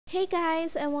Hey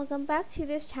guys, and welcome back to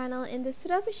this channel. In this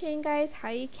video I'll be showing you guys how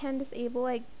you can disable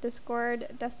like Discord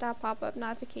desktop pop-up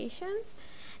notifications,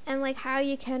 and like how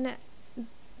you can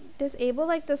disable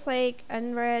like this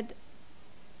Unread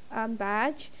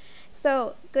badge.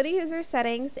 So go to user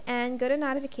settings and go to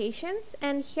notifications,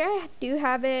 and here I do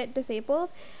have it disabled,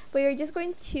 but you're just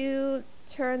going to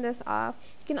turn this off.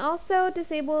 You can also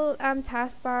disable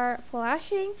taskbar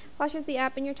flashing. Flashes the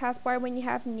app in your taskbar when you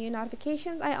have new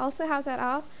notifications. I also have that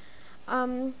off.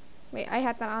 Wait, I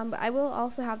had that on, but I will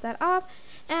also have that off.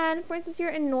 And for instance, you're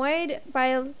annoyed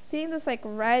by seeing this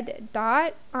red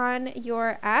dot on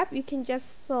your app, you can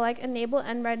just select enable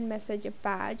unread message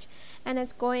badge, and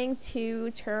it's going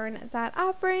to turn that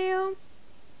off for you.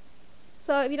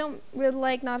 So if you don't really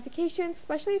like notifications,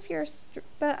 especially if you're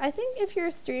but I think if you're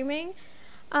streaming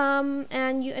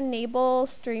and you enable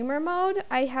streamer mode,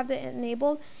 I have that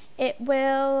enabled, it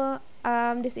will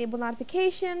disable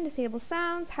notification, disable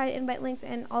sounds, hide invite links,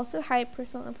 and also hide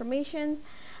personal information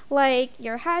like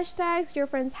your hashtags, your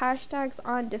friends' hashtags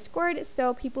on Discord,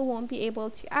 so people won't be able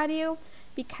to add you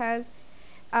because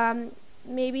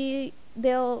maybe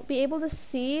they'll be able to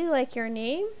see like your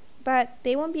name, but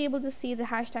they won't be able to see the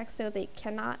hashtag, so they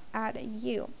cannot add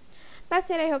you. That's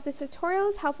it. I hope this tutorial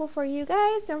is helpful for you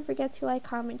guys. Don't forget to like,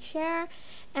 comment, share,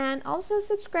 and also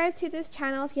subscribe to this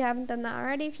channel if you haven't done that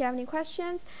already. If you have any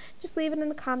questions, just leave it in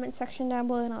the comment section down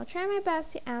below, and I'll try my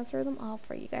best to answer them all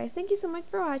for you guys. Thank you so much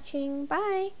for watching.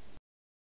 Bye!